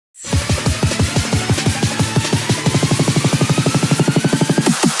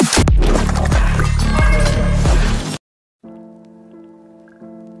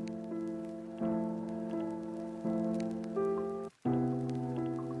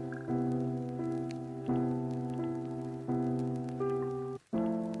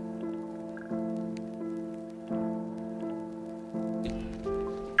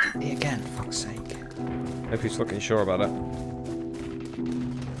fuck's sake. Hope he's fucking sure about it.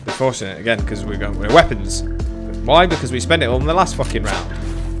 We're forcing it again because we're going with weapons. Why? Because we spent it all in the last fucking round.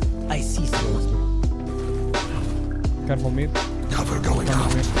 I see someone. Careful mid. Cover going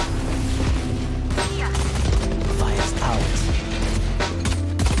out. Fire's out.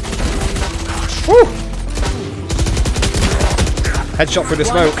 Woo! Headshot through the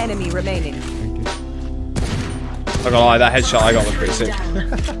smoke. One enemy remaining. I'm gonna lie, that headshot I got was pretty sick.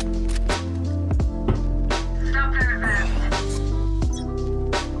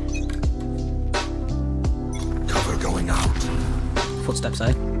 Cover going out. Footsteps,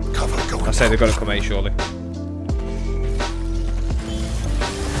 eh? Cover going out. I say they've got to come A surely.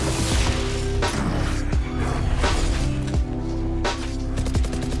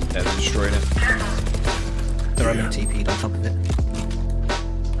 Yeah, they're destroying it. They're only TP'd on top of it.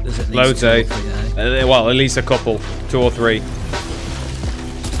 There's at least Loads, 2 or eh? 3 there. Well, at least a couple. 2 or 3.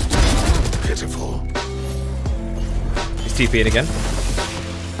 Pitiful. He's TPing again.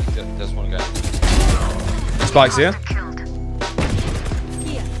 There's one guy. Spike's here.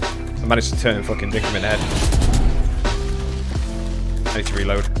 I managed to turn and fucking dick him in the head. I need to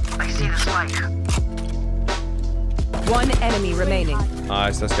reload. I see the spike. One enemy remaining.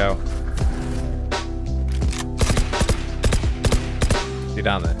 Nice, let's go. Is he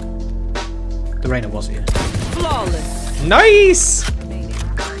down there? The Reyna was here. Flawless. Nice!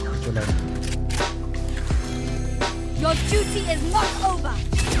 Your duty is not over.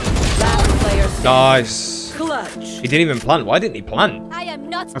 Last player standing. Nice. Clutch. He didn't even plant. Why didn't he plant? I am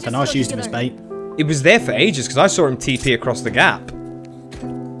not. Okay, nice, used him as bait. It was there for ages because I saw him TP across the gap.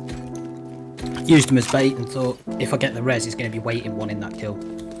 Used him as bait and thought, if I get the res, he's going to be waiting one in that kill.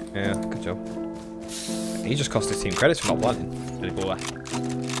 Yeah, good job. He just cost his team credits for not planting. Really cool.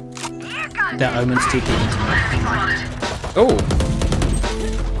 That Omen's TP. Oh.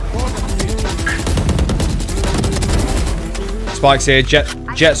 Spike's here.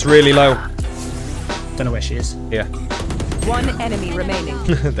 Jet's really low. Don't know where she is. Yeah. One enemy remaining.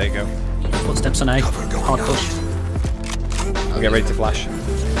 There you go. Footsteps on A. Hard push. I'll get ready to flash.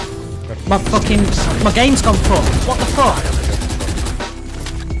 My game's gone fucked. What the fuck?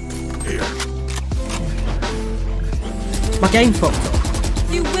 Here. My game fucked up.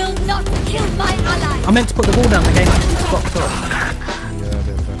 You will not kill my ally. I meant to put the ball down. The game actually fucked up.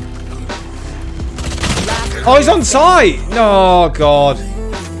 Oh, he's on site! No, God.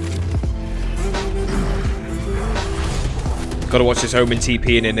 Gotta watch this Omen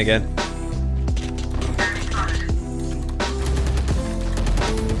TPing in again.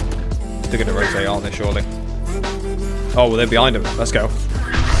 They're gonna rotate, aren't they, surely? Oh, well, they're behind him. Let's go.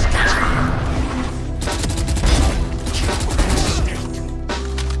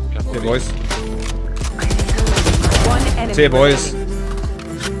 Here, boys. One enemy See you, boys.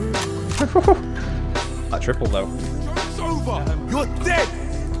 remaining. That triple, though. It's over. You're dead.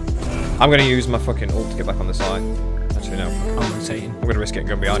 I'm gonna use my fucking ult to get back on the side. Actually, no. I'm rotating. I'm gonna risk it and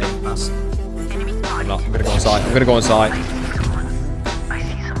go behind him. Pass. I'm not. I'm gonna go on side. I'm gonna go on side. I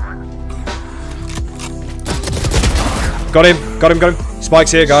see someone. Got him. Got him. Got him.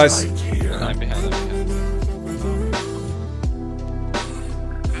 Spike's here, guys. Spike here. I'm behind.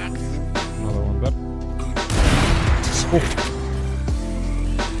 Another one there.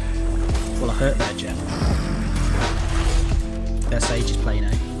 Well, I hurt there, Jet. Their Sage is playing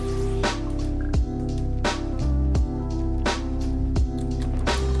A.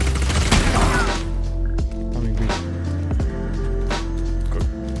 Coming B.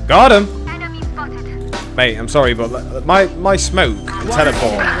 Got him. Enemy spotted. Mate, I'm sorry, but my smoke and One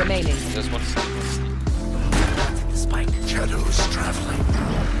teleport. enemy remaining. There's one. Spike. Shadows traveling.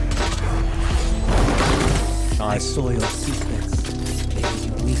 Nice. Saw your secrets.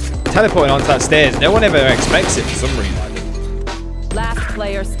 Teleporting onto that stairs. No one ever expects it for some reason. Last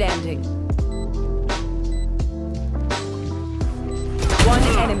player standing. One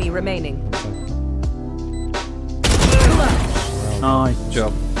enemy remaining. Nice. Good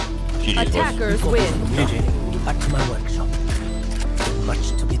job. Attackers win. GG. Back to my workshop.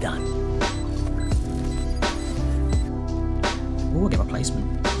 Much to be done. Ooh, I'll get my placement.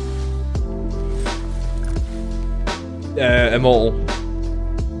 Immortal.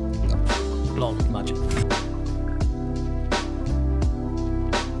 Lol, imagine.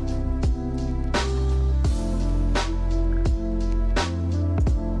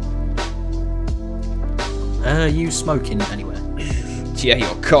 You smoking anywhere? Yeah,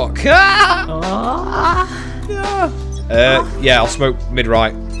 your cock. Ah! Yeah, I'll smoke mid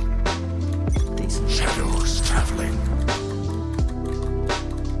right. Decent. Shadows traveling.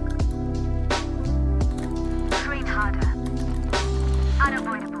 Train harder.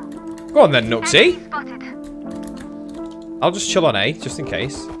 Unavoidable. Go on then, Nuxie. I'll just chill on A, just in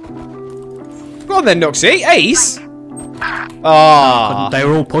case. Go on then, Nuxie. Ace. Ah. They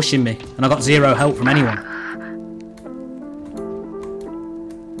were all pushing me, and I got 0 help from anyone.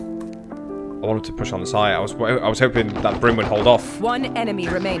 I wanted to push on the side. I was hoping that Brim would hold off. One enemy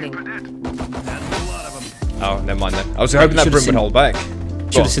remaining. Oh, never mind then. I was hoping that Brim would hold back.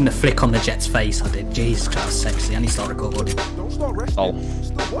 Should have seen the flick on the Jet's face. I did. Jesus, that was sexy. And he started recording. Oh.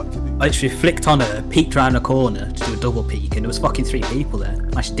 I literally flicked on her, peeked around the corner to do a double peek, and there was fucking 3 people there.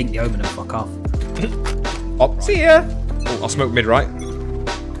 I should dink the omen and fuck off. Oh, see ya. Oh, I'll smoke mid right.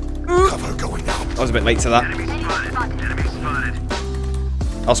 Cover going out. I was a bit late to that.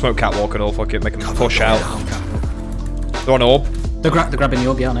 I'll smoke catwalk and all fuck it, make them push out. They're on orb. They're grabbing the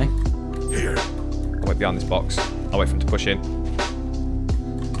orb, yeah, aren't they? Here. I'll wait behind this box. I'll wait for them to push in.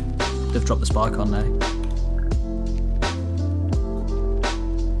 They've dropped the spike on now.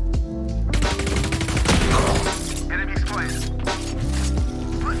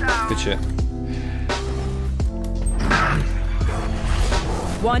 Good shit.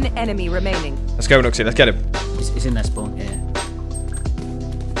 One enemy remaining. Let's go, Nuxie. Let's get him. He's in their spawn, yeah.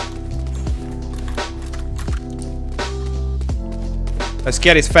 Let's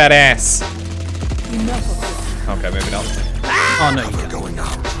get his fat ass. Okay, maybe not. Oh no, you can't. Going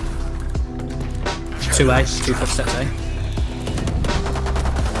out. 2A, 2 footsteps A.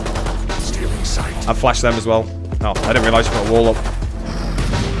 Stealing sight. I've flashed them as well. No, I didn't realise you put a wall up.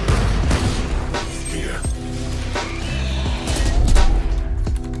 Here.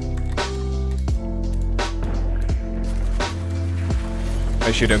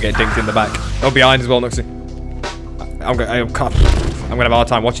 Make sure you don't get dinked in the back. Oh, behind as well, Nuxie. I'm gonna have a hard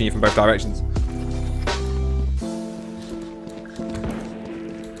time watching you from both directions.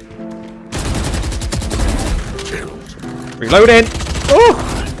 Reloading! Oh!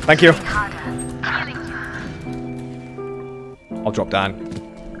 Thank you. I'll drop down.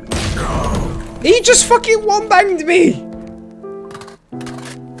 He just fucking one-banged me!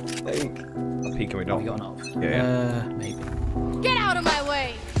 I'll peek and we You got an op? Yeah. Maybe. Get out of my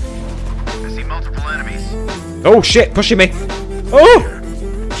way! I see multiple enemies. Oh shit, pushing me! Oh!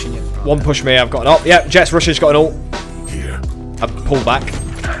 Pushing you. One push me, I've got an ult. Yep, Jet's Russia's got an ult. Here. I've pulled back.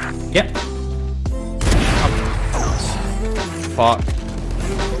 Yep. Fuck.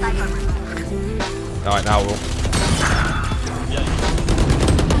 Alright, now we'll.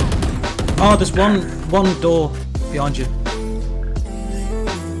 Oh, there's one door behind you.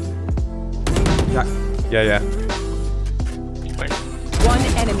 Yeah. One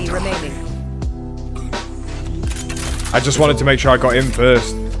enemy remaining. I just wanted to make sure I got him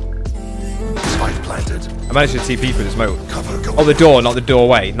first. Spike planted. I managed to TP for the smoke. Cover going. Oh, the door, not the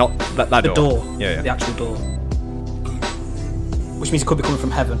doorway. Not that The door. Yeah. The actual door. Which means it could be coming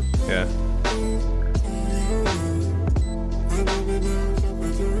from heaven. Yeah.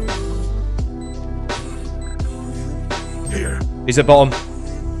 Here. He's at bottom.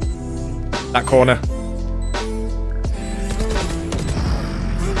 That corner.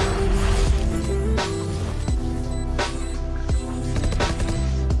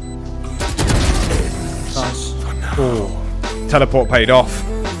 Nice. Oh. Teleport paid off.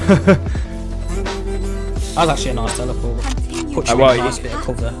 That was actually a nice teleport. Put you well, in a nice bit of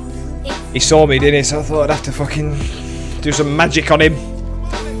cover. He saw me, didn't he? So I thought I'd have to fucking do some magic on him.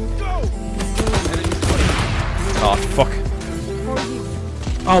 Oh, fuck.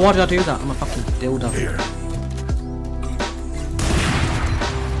 Oh, why did I do that? I'm a fucking dildo. Here.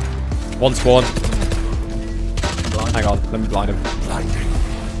 One spawn. Blind. Hang on, let me blind him. Blinding.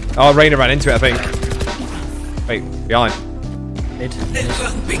 Oh, Raina ran into it, I think. Wait, behind. Mid.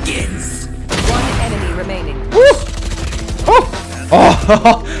 One enemy remaining.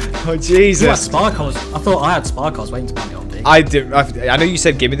 Oh, Jesus. You had spike. I thought I had spike. I was waiting to plant it on B. I know you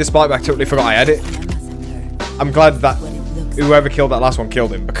said give me the spike, but I totally forgot I had it. I'm glad that whoever killed that last one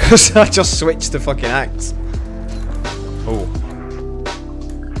killed him, because I just switched to fucking axe. Oh.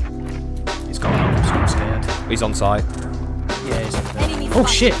 He's gone out, so I'm scared. He's on site. Yeah, he's over there. Oh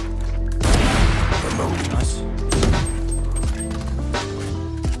shit! Nice.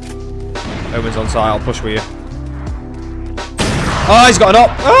 Owen's on site, I'll push with you. Oh, he's got an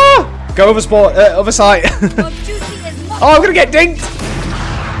up! Ah! Go over sport, other site. Oh, I'm gonna get dinked!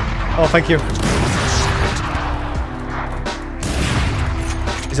 Oh, thank you.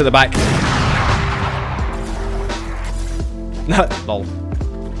 He's at the back. No, lol.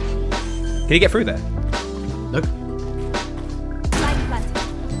 Can you get through there? Nope.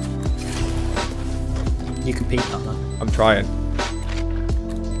 You can peek that though. I'm trying.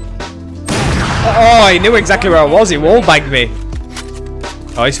 Oh, he knew exactly where I was. He wallbanged me.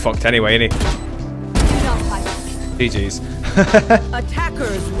 Oh, he's fucked anyway, isn't he? Do not fight. GG's.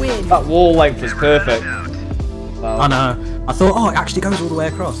 Attackers win. That wall length was perfect. Wow. I know. I thought, oh, it actually goes all the way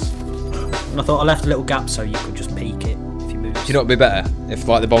across. And I thought I left a little gap so you could just peek it if you moved. Do you know what would be better? If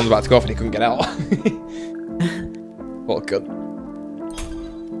like the bomb's about to go off and he couldn't get out. What a good.